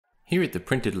Here at the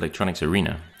Printed Electronics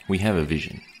Arena, we have a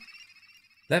vision.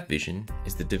 That vision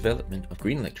is the development of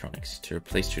green electronics to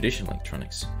replace traditional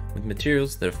electronics with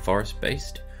materials that are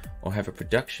forest-based or have a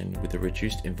production with a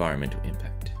reduced environmental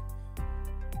impact.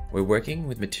 We're working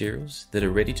with materials that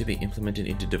are ready to be implemented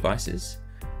into devices,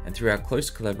 and through our close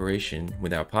collaboration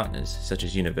with our partners such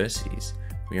as universities,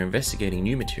 we are investigating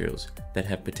new materials that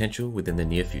have potential within the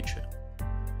near future.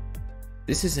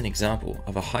 This is an example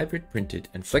of a hybrid printed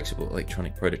and flexible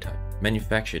electronic prototype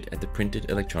manufactured at the Printed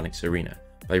Electronics Arena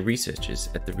by researchers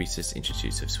at the Research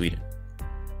Institutes of Sweden.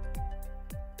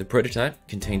 The prototype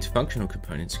contains functional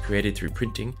components created through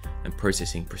printing and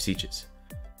processing procedures.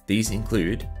 These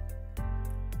include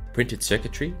printed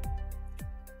circuitry,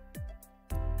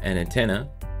 an antenna,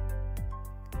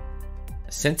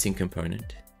 a sensing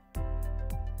component,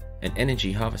 an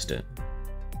energy harvester,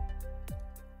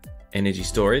 energy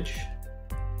storage,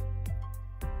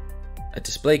 a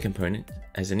display component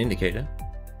as an indicator,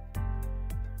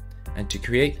 and to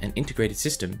create an integrated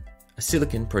system, a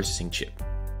silicon processing chip.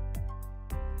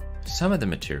 Some of the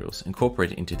materials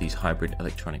incorporated into these hybrid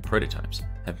electronic prototypes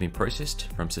have been processed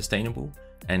from sustainable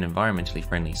and environmentally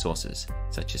friendly sources,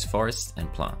 such as forests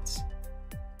and plants.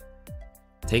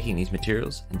 Taking these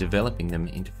materials and developing them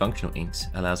into functional inks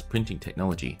allows printing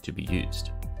technology to be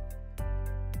used.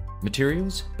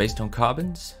 Materials based on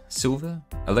carbons, silver,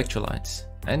 electrolytes,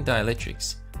 and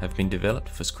dielectrics have been developed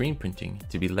for screen printing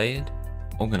to be layered,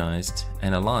 organized,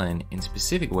 and aligned in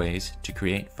specific ways to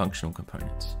create functional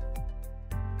components.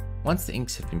 Once the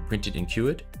inks have been printed and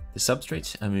cured, the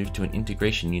substrates are moved to an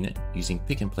integration unit using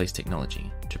pick-and-place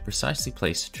technology to precisely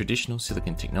place traditional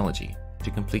silicon technology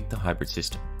to complete the hybrid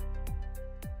system.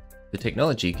 The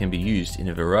technology can be used in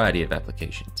a variety of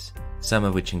applications, some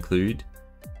of which include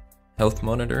health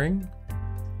monitoring,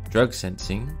 drug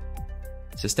sensing,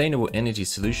 sustainable energy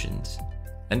solutions,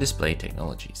 and display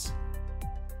technologies.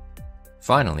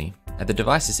 Finally, at the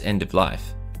device's end of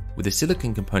life, with the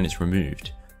silicon components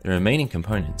removed, the remaining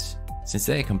components, since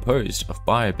they are composed of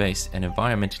bio-based and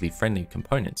environmentally friendly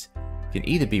components, can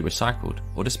either be recycled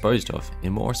or disposed of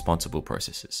in more responsible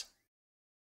processes.